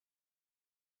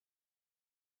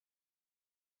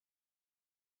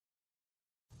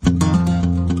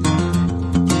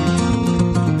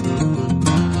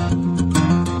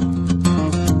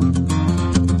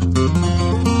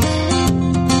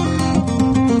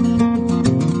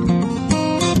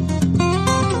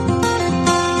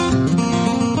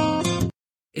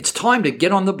time to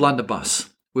get on the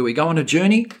blunderbuss, where we go on a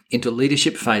journey into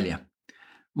leadership failure.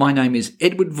 My name is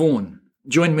Edward Vaughan.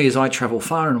 Join me as I travel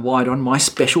far and wide on my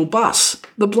special bus,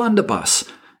 the blunderbus,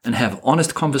 and have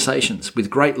honest conversations with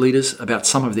great leaders about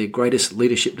some of their greatest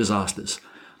leadership disasters.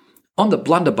 On the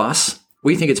blunderbus,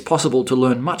 we think it's possible to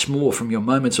learn much more from your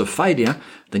moments of failure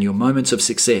than your moments of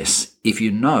success if you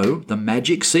know the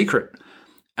magic secret.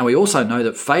 And we also know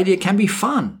that failure can be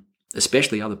fun,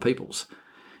 especially other people's.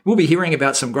 We'll be hearing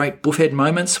about some great buffhead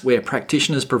moments where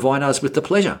practitioners provide us with the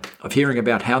pleasure of hearing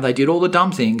about how they did all the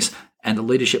dumb things and the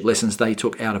leadership lessons they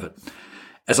took out of it.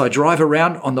 As I drive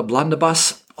around on the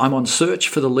blunderbuss, I'm on search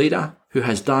for the leader who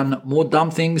has done more dumb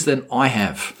things than I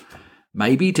have.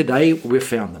 Maybe today we've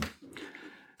found them.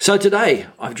 So today,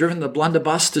 I've driven the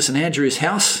blunderbuss to St Andrew's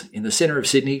House in the centre of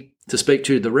Sydney to speak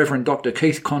to the Reverend Dr.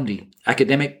 Keith Condie,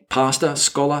 academic, pastor,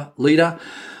 scholar, leader,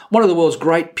 one of the world's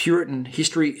great Puritan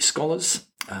history scholars,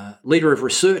 leader of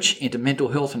research into mental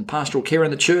health and pastoral care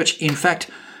in the church, in fact,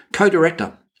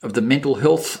 co-director of the Mental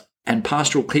Health and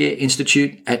Pastoral Care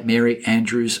Institute at Mary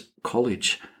Andrews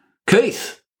College.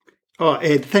 Keith. Oh,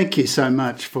 Ed, thank you so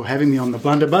much for having me on the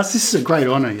blunderbuss. This is a great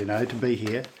honour, to be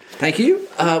here. Thank you.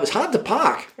 It was hard to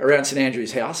park around St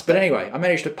Andrew's House, but anyway, I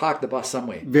managed to park the bus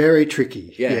somewhere. Very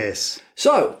tricky, yes.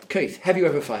 So, Keith, have you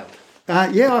ever failed?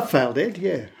 Yeah, I've failed, Ed.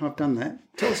 Yeah, I've done that.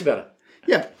 Tell us about it.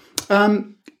 Yeah.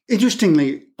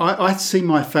 Interestingly, I see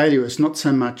my failure as not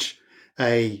so much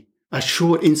a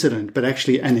short incident, but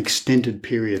actually an extended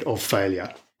period of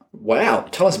failure. Wow.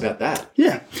 Tell us about that.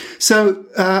 Yeah. So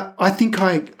I think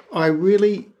I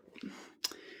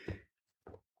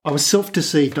was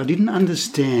self-deceived. I didn't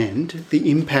understand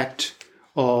the impact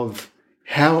of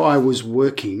how I was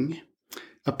working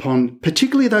upon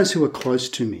particularly those who were close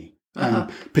to me,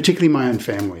 particularly my own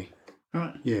family.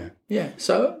 Right. Yeah. Yeah.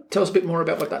 So tell us a bit more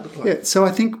about what that looked like. Yeah. So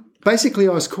I think basically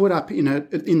I was caught up in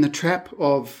the trap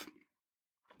of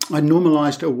I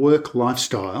normalised a work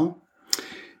lifestyle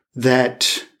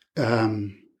that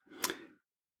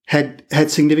had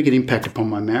significant impact upon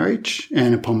my marriage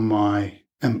and upon my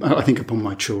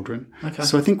children. Okay.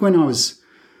 So I think when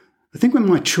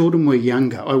my children were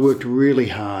younger, I worked really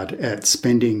hard at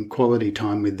spending quality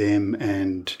time with them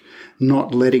and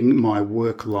not letting my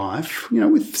work life,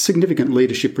 with significant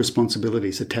leadership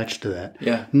responsibilities attached to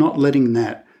that, not letting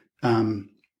that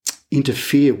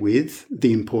interfere with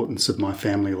the importance of my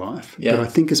family life. Yeah. But I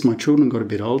think as my children got a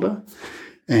bit older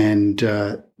and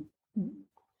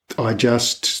I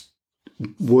just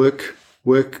work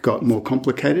got more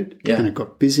complicated and it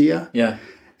got busier. Yeah.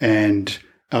 And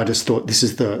I just thought this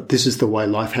is the way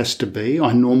life has to be.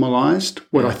 I normalised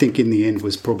what I think in the end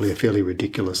was probably a fairly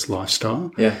ridiculous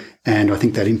lifestyle. Yeah. And I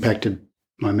think that impacted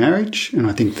my marriage, and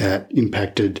I think that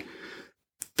impacted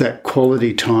that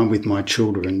quality time with my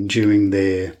children during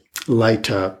their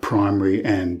later primary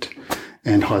and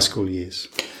high school years.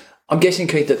 I'm guessing,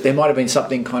 Keith, that there might have been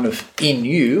something kind of in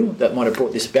you that might have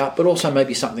brought this about, but also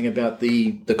maybe something about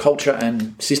the culture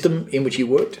and system in which you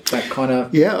worked, that kind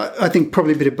of... Yeah, I think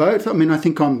probably a bit of both. I mean, I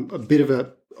think I'm a bit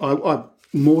of I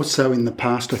more so in the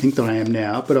past, I think, than I am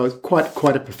now, but I was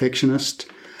quite a perfectionist,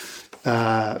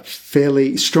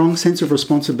 fairly strong sense of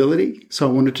responsibility, so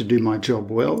I wanted to do my job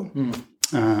well.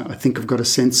 I think I've got a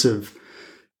sense of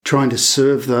trying to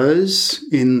serve those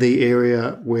in the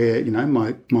area where,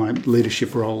 my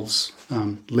leadership roles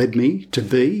led me to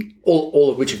be.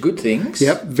 All of which are good things.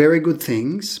 Yep, very good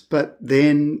things. But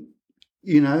then,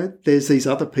 there's these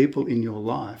other people in your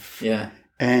life. Yeah.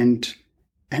 And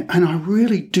I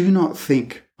really do not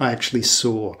think I actually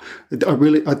saw.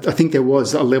 I think there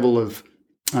was a level of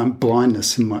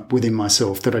blindness within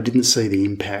myself that I didn't see the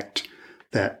impact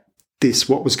that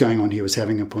what was going on here was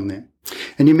having upon them.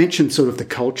 And you mentioned sort of the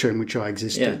culture in which I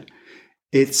existed.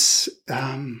 Yeah. It's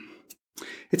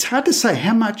hard to say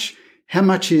how much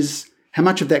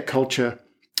of that culture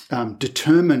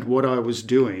determined what I was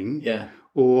doing. Yeah.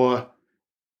 Or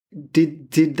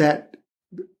did that?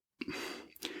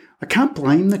 I can't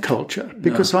blame the culture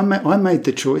because I made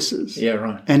the choices. Yeah,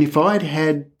 right. And if I'd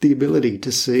had the ability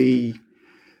to see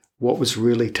what was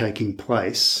really taking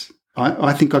place,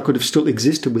 I think I could have still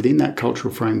existed within that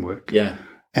cultural framework. Yeah.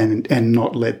 And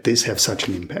not let this have such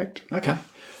an impact. Okay.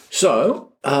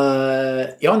 So,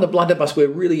 on the blunderbuss, we're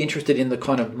really interested in the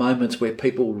kind of moments where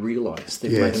people realise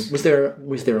they've made them. Was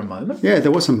there a moment? Yeah,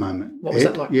 there was a moment. What was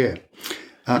that like? Yeah.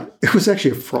 It was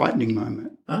actually a frightening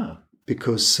moment. Oh.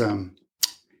 Because,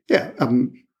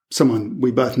 someone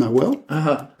we both know well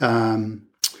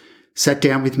sat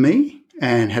down with me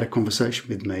and had a conversation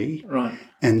with me. Right.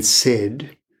 And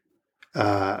said,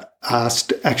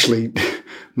 asked actually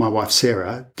my wife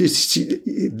Sarah,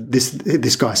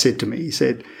 this guy said to me, he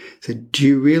said, do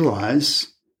you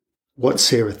realise what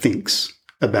Sarah thinks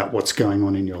about what's going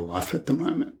on in your life at the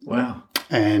moment? Wow.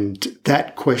 And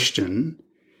that question,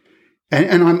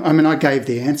 and I gave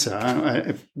the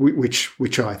answer,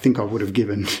 which I think I would have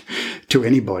given to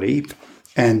anybody,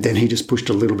 and then he just pushed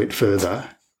a little bit further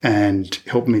and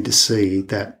helped me to see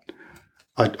that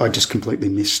I just completely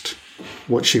missed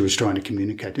what she was trying to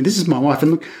communicate. And this is my wife.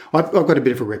 And look, I've got a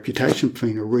bit of a reputation for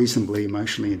being a reasonably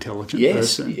emotionally intelligent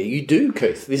person. Yes, you do,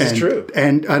 Keith. This is true.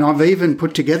 And I've even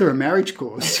put together a marriage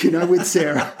course, with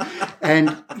Sarah.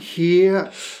 And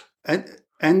here,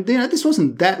 and this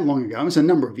wasn't that long ago. It was a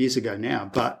number of years ago now.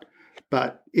 But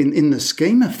in the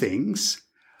scheme of things,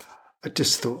 I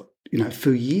just thought,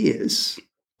 for years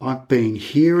I've been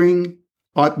hearing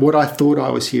what I thought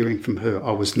I was hearing from her.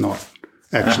 I was not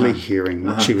actually hearing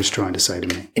what she was trying to say to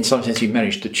me. In some sense, you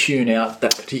managed to tune out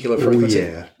that particular frequency.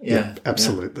 Oh, yeah,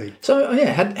 absolutely. Yeah.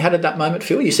 So, how did that moment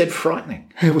feel? You said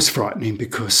frightening. It was frightening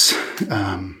because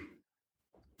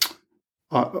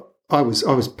I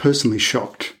was personally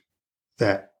shocked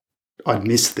that I'd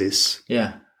missed this.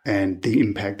 Yeah. And the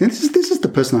impact. And this is the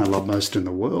person I love most in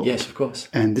the world. Yes, of course.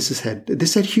 And this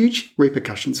had huge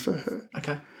repercussions for her.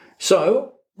 Okay.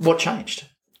 So, what changed?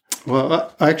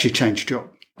 Well, I actually changed job.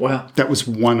 Wow. That was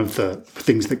one of the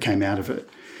things that came out of it.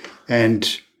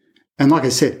 And like I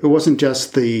said, it wasn't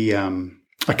just the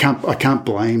I can't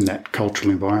blame that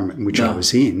cultural environment in which I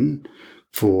was in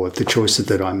for the choices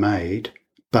that I made,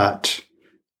 but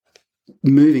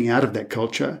moving out of that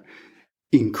culture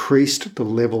increased the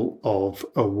level of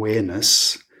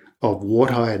awareness of what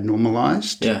I had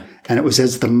normalised. Yeah. And it was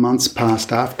as the months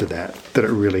passed after that it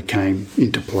really came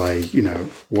into play,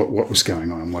 what was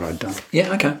going on and what I'd done.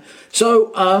 Yeah, okay.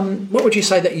 So what would you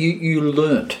say that you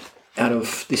learnt out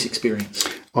of this experience?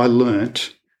 I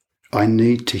learnt I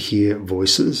need to hear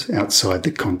voices outside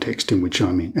the context in which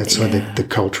I'm in, outside the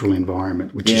cultural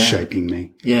environment which is shaping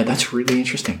me. Yeah, that's really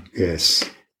interesting. Yes.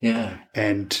 Yeah.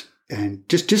 And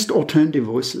just alternative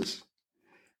voices.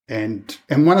 And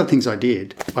one of the things I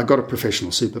did, I got a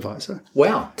professional supervisor.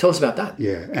 Wow. Tell us about that.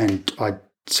 Yeah. And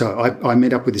I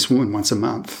met up with this woman once a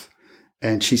month,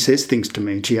 and she says things to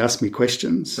me, and she asks me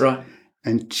questions. Right.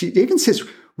 And she even says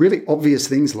really obvious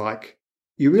things like,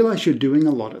 you realise you're doing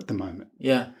a lot at the moment.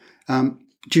 Yeah.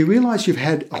 Do you realise you've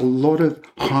had a lot of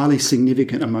highly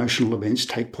significant emotional events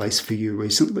take place for you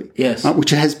recently? Yes. Which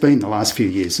has been the last few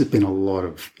years. There's been a lot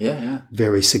of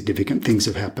very significant things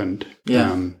have happened.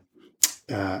 Yeah.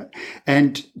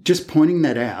 And just pointing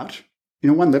that out,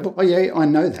 one level, I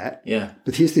know that. Yeah.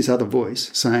 But here's this other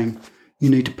voice saying, you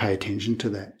need to pay attention to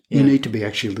that. Yeah. You need to be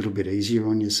actually a little bit easier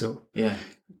on yourself. Yeah.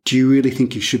 Do you really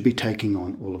think you should be taking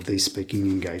on all of these speaking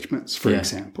engagements, for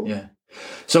example? Yeah.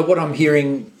 So what I'm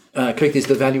hearing, Keith, is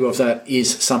the value of that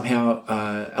is somehow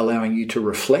allowing you to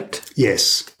reflect.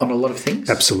 Yes. On a lot of things.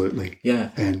 Absolutely. Yeah.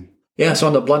 So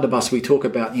on the blunderbuss, we talk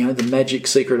about, the magic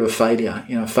secret of failure.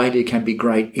 Failure can be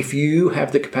great if you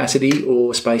have the capacity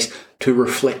or space to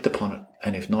reflect upon it.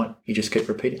 And if not, you just keep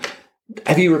repeating.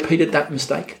 Have you repeated that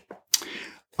mistake?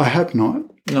 I hope not.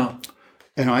 No.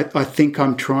 And I think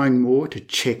I'm trying more to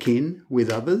check in with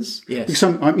others. Yes. Because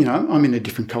I'm in a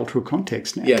different cultural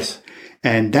context now. Yes.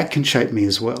 And that can shape me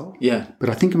as well. Yeah. But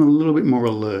I think I'm a little bit more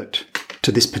alert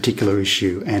to this particular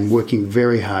issue and working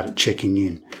very hard at checking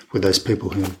in with those people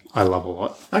whom I love a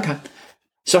lot. Okay.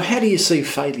 So how do you see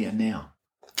failure now?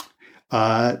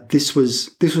 This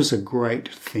was a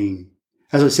great thing.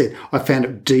 As I said, I found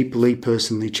it deeply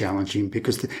personally challenging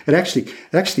because it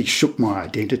actually shook my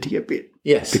identity a bit.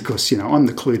 Yes. Because, I'm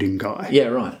the clued in guy. Yeah,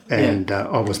 right. And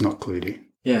I was not clued in.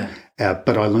 Yeah.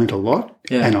 But I learned a lot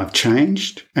and I've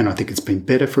changed, and I think it's been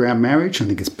better for our marriage. I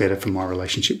think it's better for my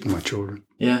relationship with my children.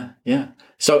 Yeah, yeah.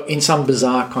 So in some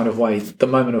bizarre kind of way, the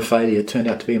moment of failure turned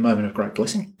out to be a moment of great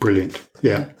blessing. Brilliant.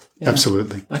 Yeah.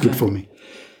 Absolutely. Okay. Good for me.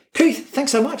 Keith,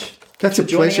 thanks so much. That's a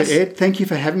pleasure, Ed. Thank you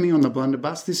for having me on the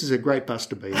blunderbuss. This is a great bus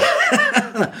to be on.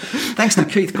 Thanks to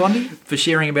Keith Condie for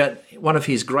sharing about one of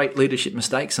his great leadership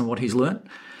mistakes and what he's learnt.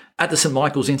 At the St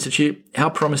Michael's Institute, our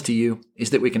promise to you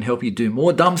is that we can help you do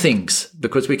more dumb things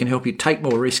because we can help you take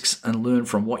more risks and learn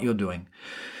from what you're doing.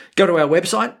 Go to our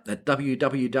website at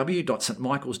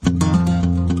www.stmichaels.com.